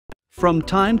From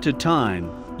time to time,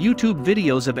 YouTube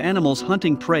videos of animals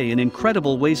hunting prey in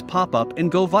incredible ways pop up and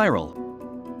go viral.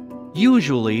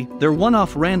 Usually, they're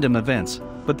one-off random events,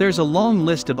 but there's a long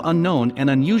list of unknown and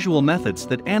unusual methods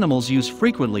that animals use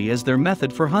frequently as their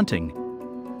method for hunting.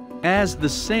 As the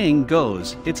saying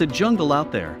goes, it's a jungle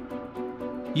out there.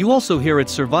 You also hear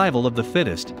it's survival of the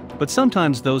fittest, but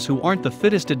sometimes those who aren't the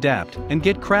fittest adapt and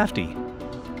get crafty.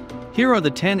 Here are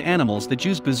the 10 animals that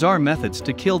use bizarre methods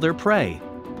to kill their prey.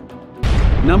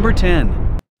 Number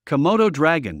 10. Komodo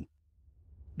dragon.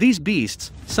 These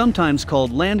beasts, sometimes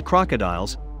called land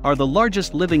crocodiles, are the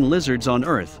largest living lizards on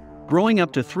Earth, growing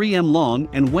up to 3 m long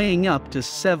and weighing up to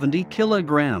 70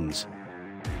 kilograms.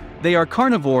 They are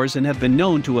carnivores and have been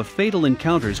known to have fatal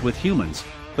encounters with humans,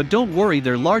 but don't worry,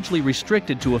 they're largely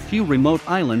restricted to a few remote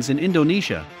islands in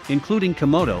Indonesia, including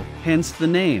Komodo, hence the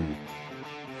name.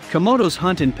 Komodos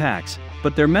hunt in packs,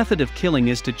 but their method of killing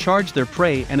is to charge their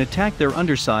prey and attack their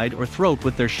underside or throat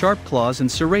with their sharp claws and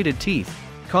serrated teeth,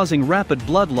 causing rapid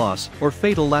blood loss or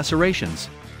fatal lacerations.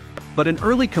 But an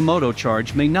early Komodo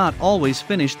charge may not always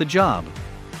finish the job.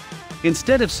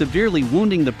 Instead of severely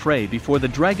wounding the prey before the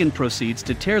dragon proceeds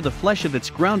to tear the flesh of its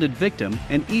grounded victim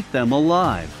and eat them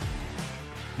alive.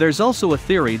 There's also a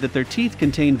theory that their teeth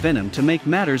contain venom to make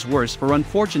matters worse for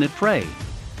unfortunate prey.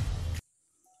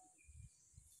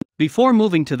 Before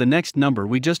moving to the next number,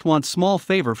 we just want small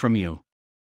favor from you.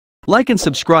 Like and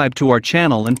subscribe to our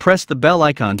channel and press the bell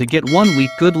icon to get 1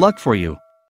 week good luck for you.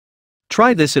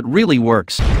 Try this, it really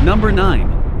works. Number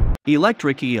 9.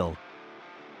 Electric eel.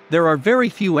 There are very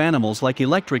few animals like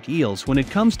electric eels when it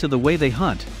comes to the way they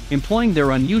hunt, employing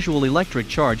their unusual electric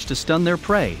charge to stun their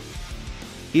prey.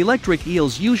 Electric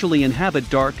eels usually inhabit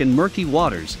dark and murky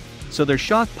waters, so their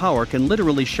shock power can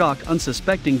literally shock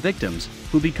unsuspecting victims,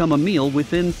 who become a meal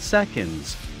within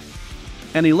seconds.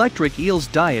 An electric eel's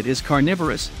diet is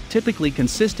carnivorous, typically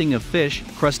consisting of fish,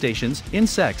 crustaceans,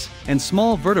 insects, and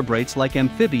small vertebrates like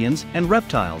amphibians and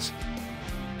reptiles.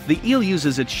 The eel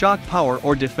uses its shock power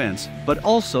or defense, but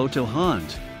also to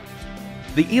hunt.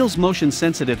 The eel's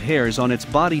motion-sensitive hairs on its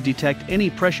body detect any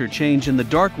pressure change in the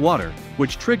dark water,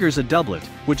 which triggers a doublet,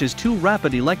 which is 2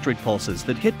 rapid electric pulses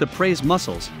that hit the prey's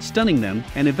muscles, stunning them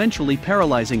and eventually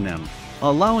paralyzing them,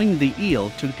 allowing the eel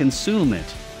to consume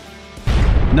it.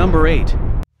 Number 8.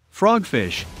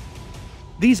 Frogfish.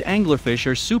 These anglerfish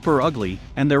are super ugly,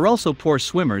 and they're also poor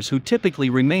swimmers who typically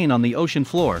remain on the ocean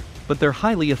floor, but they're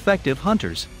highly effective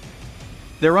hunters.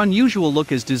 Their unusual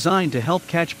look is designed to help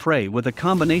catch prey with a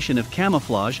combination of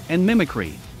camouflage and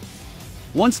mimicry.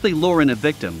 Once they lure in a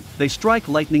victim, they strike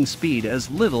lightning speed as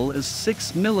little as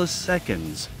 6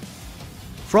 milliseconds.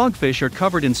 Frogfish are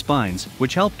covered in spines,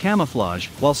 which help camouflage,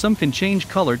 while some can change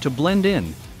color to blend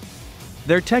in.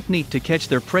 Their technique to catch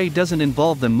their prey doesn't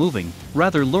involve them moving,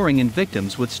 rather luring in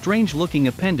victims with strange-looking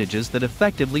appendages that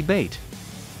effectively bait.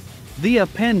 The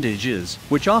appendages,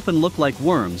 which often look like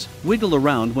worms, wiggle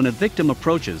around when a victim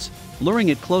approaches, luring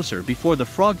it closer before the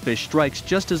frogfish strikes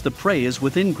just as the prey is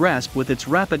within grasp with its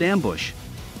rapid ambush.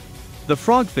 The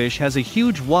frogfish has a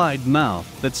huge wide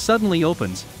mouth that suddenly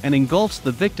opens and engulfs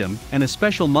the victim, and a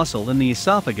special muscle in the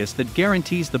esophagus that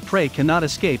guarantees the prey cannot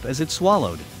escape as it's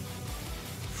swallowed.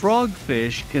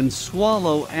 Frogfish can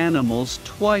swallow animals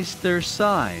twice their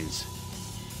size.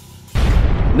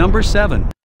 Number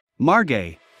 7.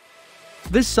 Margay.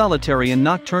 This solitary and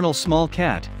nocturnal small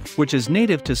cat, which is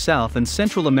native to South and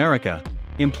Central America,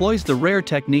 employs the rare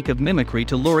technique of mimicry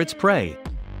to lure its prey.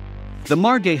 The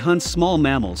margay hunts small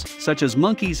mammals, such as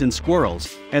monkeys and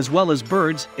squirrels, as well as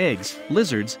birds, eggs,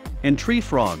 lizards, and tree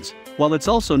frogs, while it's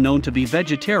also known to be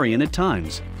vegetarian at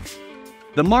times.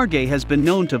 The margay has been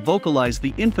known to vocalize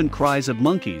the infant cries of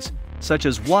monkeys, such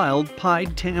as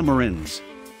wild-pied tamarins.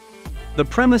 The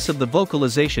premise of the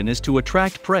vocalization is to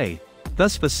attract prey,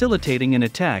 thus facilitating an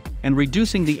attack and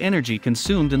reducing the energy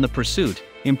consumed in the pursuit,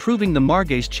 improving the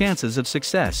margay's chances of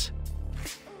success.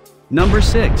 Number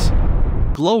 6.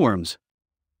 Glowworms.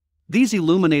 These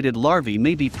illuminated larvae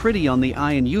may be pretty on the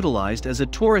eye and utilized as a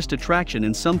tourist attraction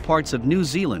in some parts of New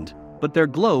Zealand, but their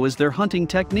glow is their hunting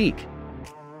technique.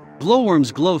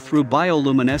 Glowworms glow through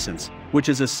bioluminescence, which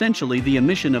is essentially the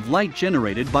emission of light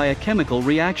generated by a chemical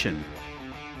reaction.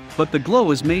 But the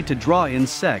glow is made to draw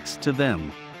insects to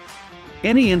them.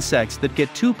 Any insects that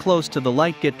get too close to the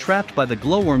light get trapped by the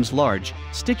glowworm's large,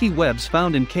 sticky webs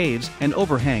found in caves and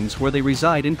overhangs where they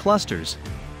reside in clusters.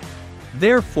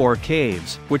 Therefore,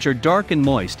 caves, which are dark and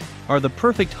moist, are the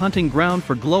perfect hunting ground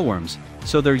for glowworms,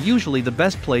 so they're usually the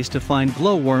best place to find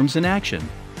glowworms in action.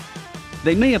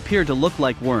 They may appear to look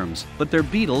like worms, but they're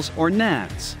beetles or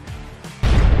gnats.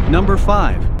 Number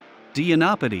 5.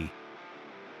 Dienopody.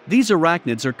 These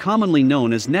arachnids are commonly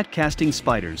known as net-casting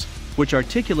spiders, which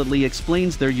articulately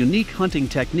explains their unique hunting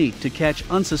technique to catch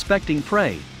unsuspecting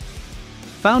prey.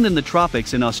 Found in the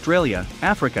tropics in Australia,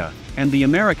 Africa, and the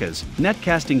Americas,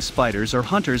 net-casting spiders are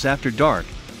hunters after dark,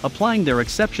 applying their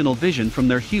exceptional vision from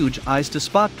their huge eyes to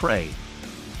spot prey.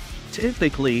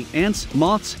 Typically, ants,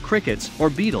 moths, crickets, or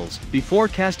beetles, before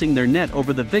casting their net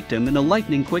over the victim in a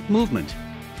lightning-quick movement.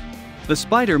 The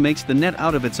spider makes the net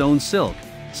out of its own silk,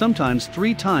 sometimes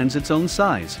 3 times its own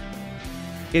size.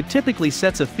 It typically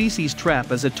sets a feces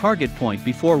trap as a target point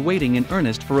before waiting in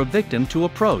earnest for a victim to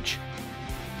approach.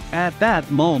 At that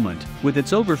moment, with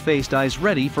its over-faced eyes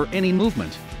ready for any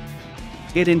movement,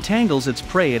 it entangles its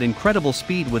prey at incredible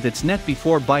speed with its net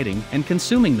before biting and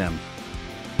consuming them.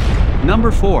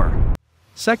 Number 4.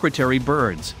 Secretary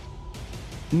birds.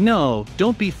 No,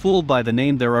 don't be fooled by the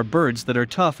name. There are birds that are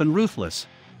tough and ruthless.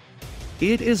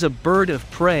 It is a bird of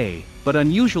prey, but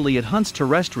unusually it hunts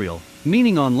terrestrial,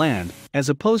 meaning on land, as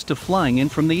opposed to flying in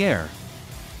from the air.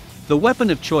 The weapon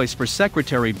of choice for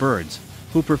secretary birds,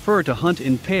 who prefer to hunt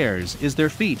in pairs, is their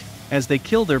feet, as they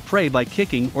kill their prey by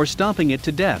kicking or stomping it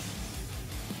to death.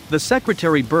 The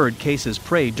secretary bird cases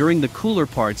prey during the cooler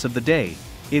parts of the day,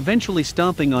 eventually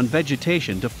stomping on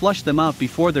vegetation to flush them out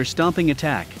before their stomping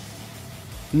attack.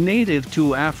 Native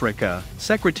to Africa,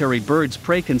 secretary birds'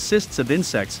 prey consists of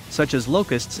insects such as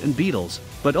locusts and beetles,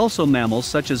 but also mammals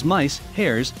such as mice,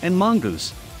 hares, and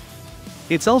mongoose.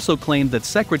 It's also claimed that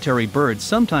secretary birds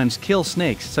sometimes kill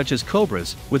snakes such as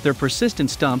cobras, with their persistent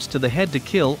stomps to the head to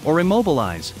kill or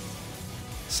immobilize.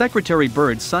 Secretary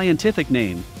bird's scientific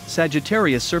name,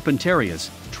 Sagittarius serpentarius,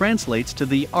 translates to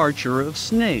the archer of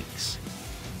snakes.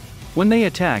 When they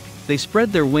attack, they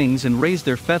spread their wings and raise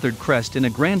their feathered crest in a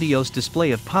grandiose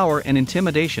display of power and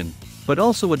intimidation, but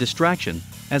also a distraction,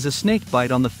 as a snake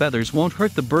bite on the feathers won't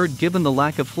hurt the bird given the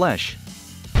lack of flesh.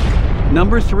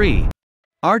 Number 3.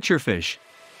 Archerfish.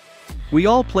 We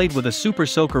all played with a Super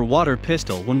Soaker water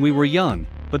pistol when we were young,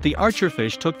 but the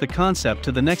archerfish took the concept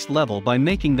to the next level by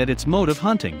making that its mode of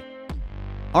hunting.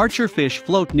 Archerfish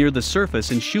float near the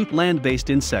surface and shoot land-based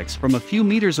insects from a few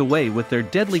meters away with their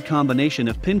deadly combination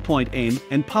of pinpoint aim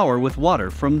and power with water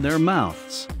from their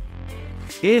mouths.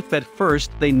 If at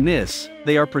first they miss,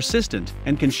 they are persistent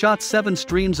and can shoot 7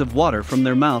 streams of water from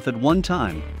their mouth at one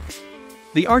time.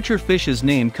 The archerfish's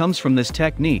name comes from this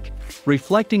technique,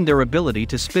 reflecting their ability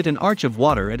to spit an arch of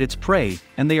water at its prey,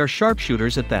 and they are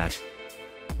sharpshooters at that.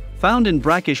 Found in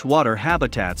brackish water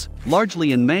habitats,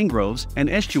 largely in mangroves and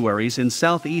estuaries in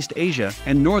Southeast Asia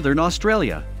and northern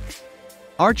Australia.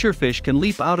 Archerfish can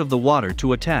leap out of the water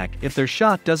to attack if their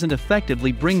shot doesn't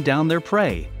effectively bring down their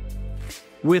prey.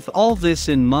 With all this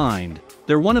in mind,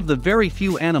 they're one of the very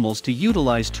few animals to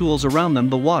utilize tools around them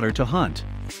the water to hunt.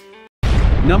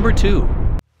 Number 2.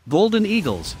 Golden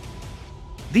eagles.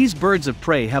 These birds of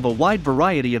prey have a wide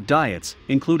variety of diets,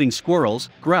 including squirrels,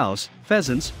 grouse,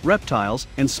 pheasants, reptiles,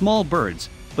 and small birds,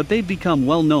 but they've become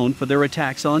well known for their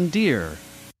attacks on deer.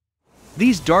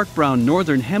 These dark brown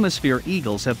northern hemisphere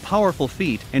eagles have powerful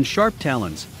feet and sharp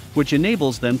talons, which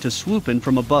enables them to swoop in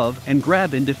from above and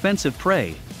grab indefensive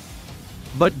prey.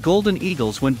 But golden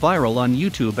eagles went viral on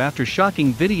YouTube after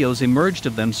shocking videos emerged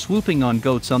of them swooping on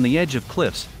goats on the edge of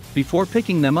cliffs, before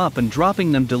picking them up and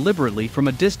dropping them deliberately from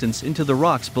a distance into the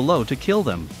rocks below to kill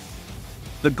them.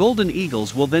 The golden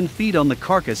eagles will then feed on the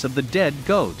carcass of the dead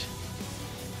goat.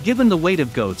 Given the weight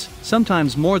of goats,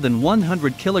 sometimes more than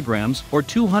 100 kilograms or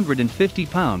 250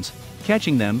 pounds,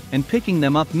 catching them and picking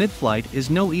them up mid-flight is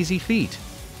no easy feat.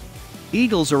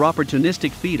 Eagles are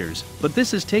opportunistic feeders, but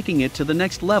this is taking it to the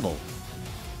next level.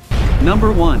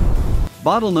 Number 1.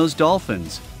 Bottlenose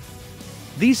dolphins.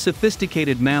 These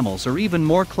sophisticated mammals are even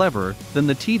more clever than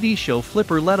the TV show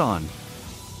Flipper let on.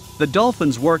 The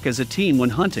dolphins work as a team when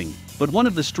hunting, but one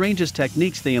of the strangest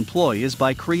techniques they employ is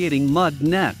by creating mud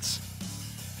nets.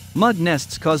 Mud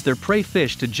nests cause their prey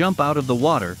fish to jump out of the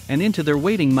water and into their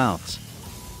waiting mouths.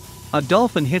 A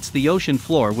dolphin hits the ocean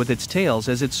floor with its tails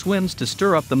as it swims to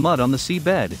stir up the mud on the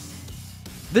seabed.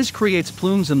 This creates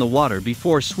plumes in the water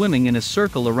before swimming in a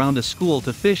circle around a school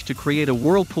to fish to create a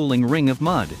whirlpooling ring of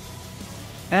mud.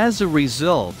 As a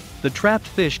result, the trapped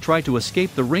fish try to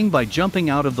escape the ring by jumping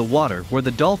out of the water where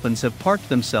the dolphins have parked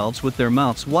themselves with their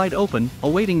mouths wide open,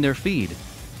 awaiting their feed.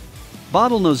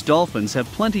 Bottlenose dolphins have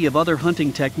plenty of other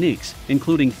hunting techniques,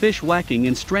 including fish whacking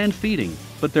and strand feeding,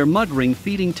 but their mud ring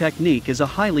feeding technique is a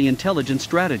highly intelligent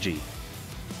strategy.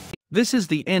 This is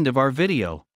the end of our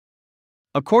video.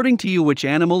 According to you, which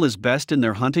animal is best in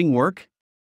their hunting work?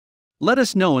 Let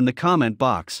us know in the comment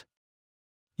box.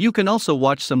 You can also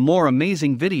watch some more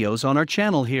amazing videos on our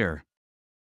channel here.